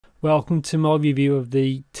Welcome to my review of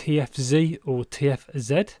the TFZ or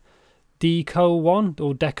TFZ Deco.1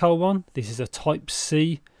 or Deco.1. This is a Type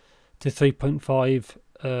C to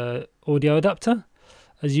 3.5 audio adapter.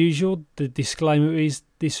 As usual, the disclaimer is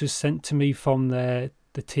this was sent to me from the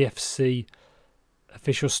TFC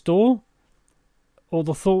official store. All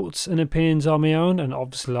the thoughts and opinions are my own, and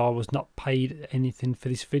obviously I was not paid anything for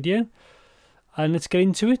this video. And let's get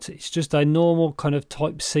into it. It's just a normal kind of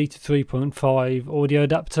Type C to 3.5 audio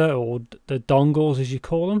adapter, or the dongles as you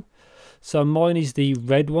call them. So mine is the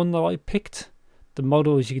red one that I picked. The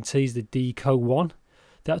model, as you can see, is the Deco.1.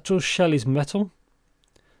 The actual shell is metal.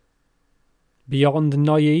 Beyond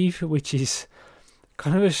naive, which is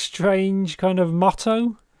kind of a strange kind of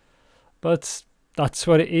motto, but that's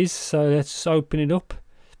what it is. So let's open it up.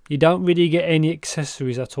 You don't really get any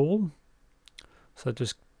accessories at all. So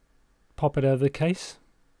just pop it out of the case.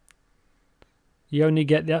 You only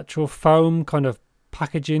get the actual foam kind of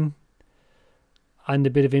packaging and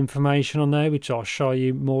a bit of information on there, which I'll show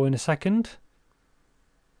you more in a second.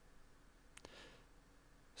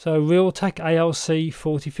 So Realtek ALC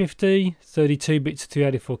 4050, 32 bits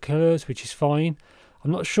 384 kHz, which is fine.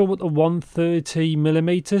 I'm not sure what the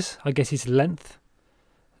 130mm, I guess it's length.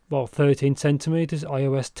 Well, 13 centimeters,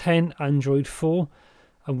 iOS 10, Android 4.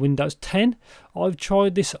 And Windows 10. I've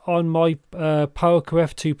tried this on my PowerCo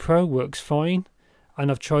F2 Pro, works fine,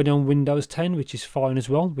 and I've tried it on Windows 10, which is fine as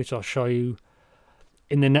well, which I'll show you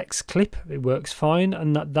in the next clip. It works fine,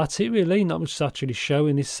 and that's it really. Not much to actually show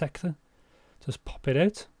in this sector. Just pop it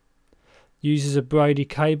out. Uses a Brady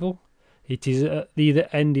cable. It is the either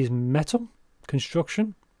end is metal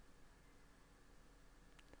construction.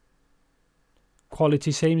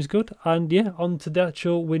 Quality seems good, and yeah, on to the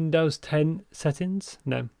actual Windows 10 settings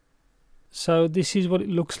now. So this is what it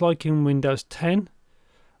looks like in Windows 10.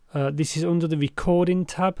 This is under the recording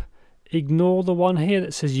tab. Ignore the one here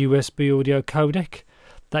that says USB audio codec.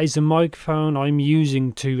 That is the microphone I'm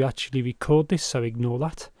using to actually record this, so ignore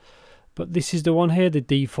that. But this is the one here, the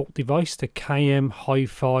default device, the KM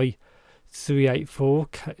Hi-Fi 384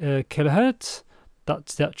 kilohertz.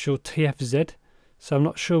 That's the actual TFZ. So I'm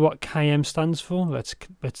not sure what KM stands for. Let's.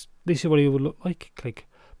 This is what it would look like. Click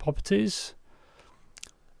properties,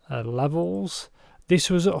 levels. This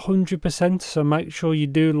was at 100%, so make sure you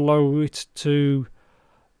do lower it to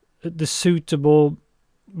the suitable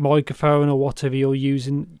microphone or whatever you're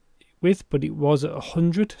using with. But it was at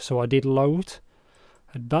 100, so I did lower it.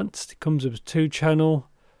 Advanced. It comes with 2-channel,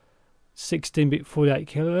 16-bit 48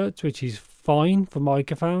 kHz, which is fine for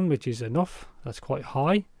microphone, which is enough. That's quite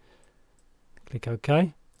high. Click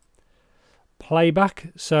OK.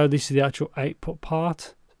 Playback. So this is the actual output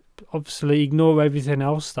part. Obviously ignore everything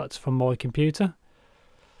else. That's from my computer.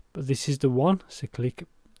 But this is the one. So click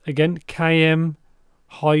again. KM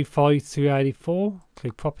Hi-Fi 384.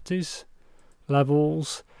 Click properties.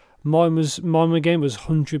 Levels. Mine again was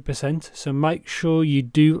 100%. So make sure you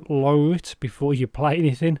do lower it before you play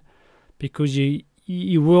anything, because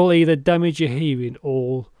you will either damage your hearing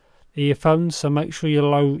or earphones. So make sure you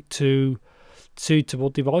lower it to suitable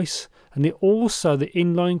device. And the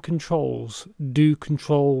inline controls do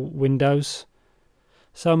control Windows.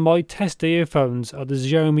 So my test earphones are the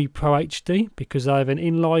Xiaomi Pro HD, because I have an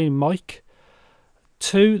inline mic.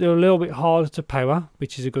 2, they're a little bit harder to power,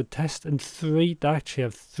 which is a good test. And 3, they actually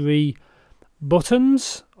have 3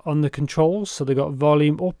 buttons on the controls, so they've got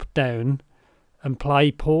volume up, down, and play,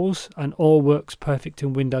 pause, and all works perfect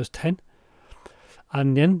in Windows 10.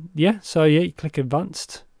 And then you click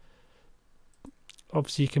advanced.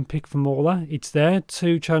 Obviously you can pick from all that. It's there,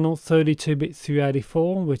 2-channel 32-bit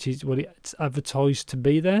 384, which is what it's advertised to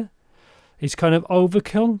be there. It's kind of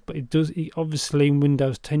overkill, but obviously in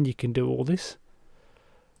Windows 10 you can do all this.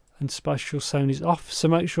 And spatial sound is off, so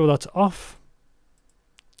make sure that's off.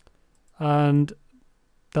 And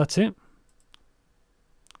that's it.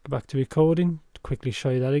 Go back to recording, quickly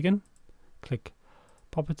show you that again. Click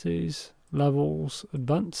properties, levels,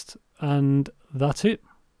 advanced, and that's it.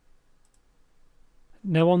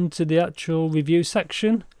 Now on to the actual review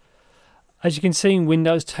section. As you can see in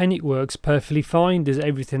Windows 10 it works perfectly fine. Does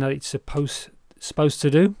everything that it's supposed to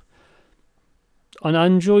do. On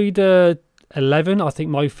Android 11, I think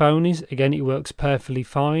my phone is, again it works perfectly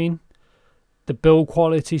fine. The build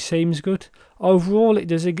quality seems good. Overall it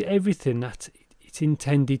does everything that it's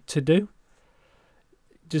intended to do.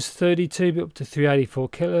 Just 32-bit up to 384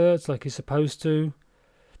 kHz like it's supposed to.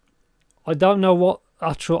 I don't know what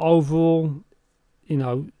actual overall,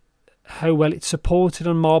 how well it's supported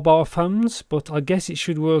on mobile phones, but I guess it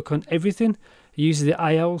should work on everything. It uses the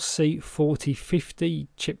ALC 4050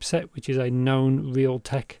 chipset, which is a known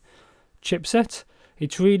Realtek chipset.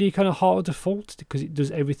 It's really kind of hard to fault because it does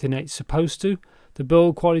everything that it's supposed to. The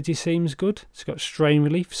build quality seems good. It's got strain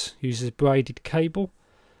reliefs, uses braided cable.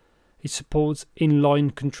 It supports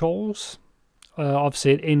inline controls. I've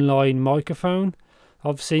seen inline microphone.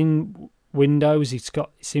 I've seen Windows. It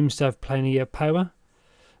seems to have plenty of power.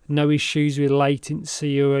 No issues with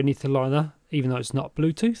latency or anything like that, even though it's not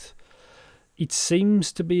Bluetooth. It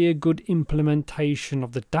seems to be a good implementation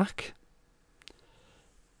of the DAC.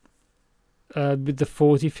 With the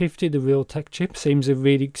 4050, the Realtek chip seems a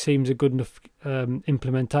good enough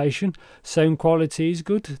implementation. Sound quality is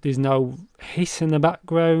good. There's no hiss in the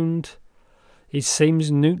background. It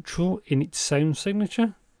seems neutral in its sound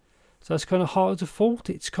signature, so that's kind of hard to fault.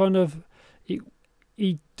 It's kind of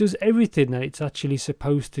it does everything that it's actually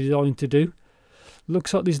supposed to design to do.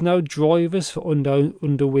 Looks like there's no drivers for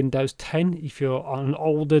under Windows 10 if you're an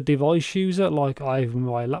older device user like I have in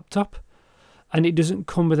my laptop. And it doesn't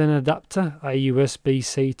come with an adapter, a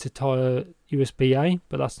USB-C to USB-A,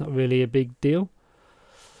 but that's not really a big deal.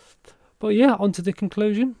 But yeah, on to the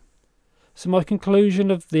conclusion. So my conclusion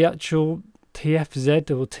of the actual TFZ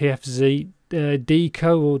or TFZ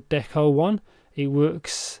Deco.1, it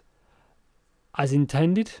works as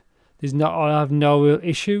intended. I have no real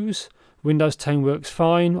issues. Windows 10 works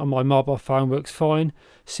fine, on my mobile phone works fine.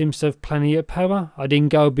 Seems to have plenty of power. I didn't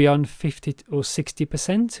go beyond 50 or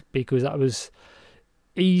 60% because that was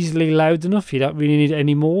easily loud enough. You don't really need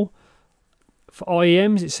any more. For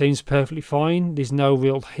IEMs, it seems perfectly fine. There's no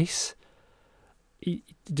real hiss. It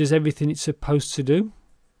does everything it's supposed to do.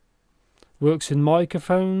 Works with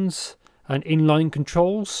microphones and inline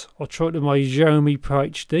controls. I tried with my Xiaomi Pro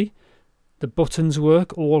HD. The buttons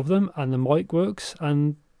work, all of them, and the mic works,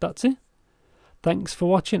 and that's it. Thanks for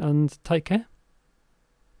watching and take care.